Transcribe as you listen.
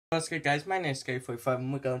What's good, guys? My name is Scary45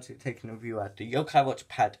 and we're going to take a review at the Yokai Watch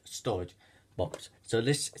Pad storage box. So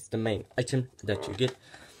this is the main item that you get.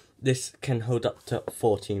 This can hold up to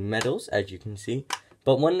 14 medals, as you can see.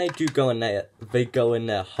 But when they do go in there, they go in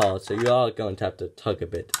there hard, so you are going to have to tug a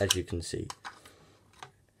bit, as you can see.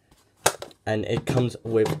 And it comes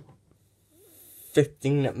with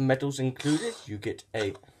 15 medals included. You get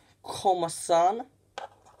a Komasan,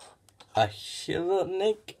 a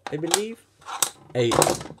Hironik, I believe, a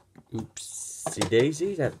oopsie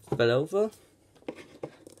daisy that fell over.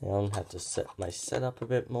 I'll have to set my setup a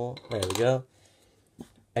bit more. There we go.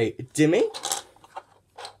 A Dimmy,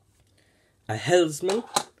 a Hellsman,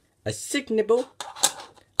 a Signable,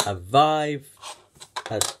 a Vive,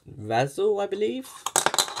 a Razzle, I believe.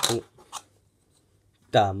 Oh.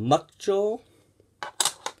 Da Muckjaw,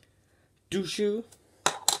 Dushu,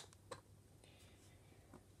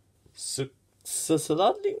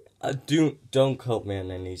 Suddenly, don't quote me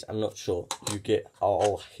on any of these. I'm not sure. You get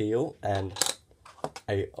All Heal and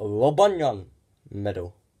a Robonyan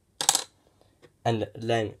medal, and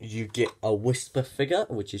then you get a Whisper figure,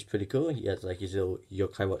 which is pretty cool. He has like his little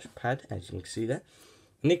Yokai Watch pad, as you can see there,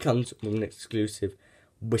 and he comes with an exclusive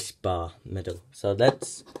Whisper medal. So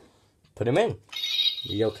let's put him in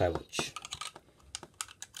the Yokai Watch.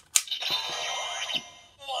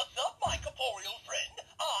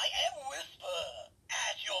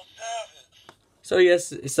 So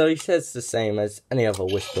yes, so he says the same as any other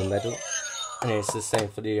Whisper medal, and it's the same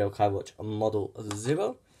for the Yokai Watch Model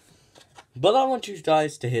 0. But I want you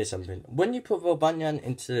guys to hear something. When you put Robonyan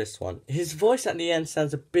into this one, his voice at the end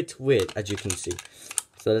sounds a bit weird, as you can see.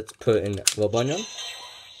 So let's put in Robonyan.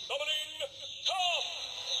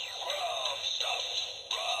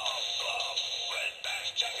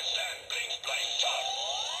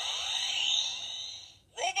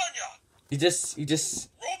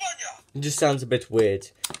 He just sounds a bit weird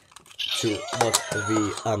to what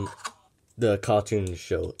the cartoon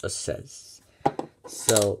show says.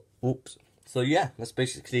 So, oops. So yeah, that's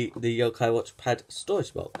basically the Yokai Watch Pad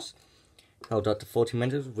storage box. Held up to 40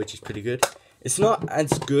 medals, which is pretty good. It's not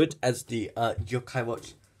as good as the Yokai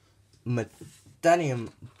Watch Medallion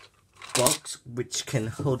box, which can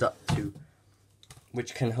hold up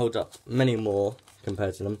many more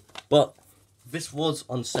compared to them. But this was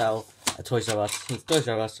on sale at Toys R Us, since Toys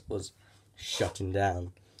R Us was shutting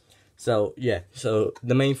down. So yeah, so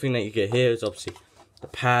the main thing that you get here is obviously the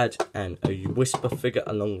pad and a Whisper figure,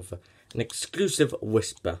 along with an exclusive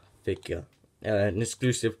Whisper figure, an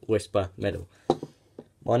exclusive Whisper medal.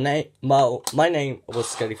 My name was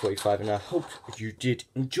Scary45, and I hope you did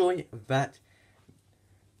enjoy that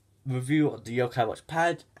review of the Yokai Watch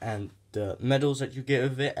pad and the medals that you get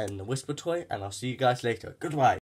with it and the Whisper toy, and I'll see you guys later. Goodbye.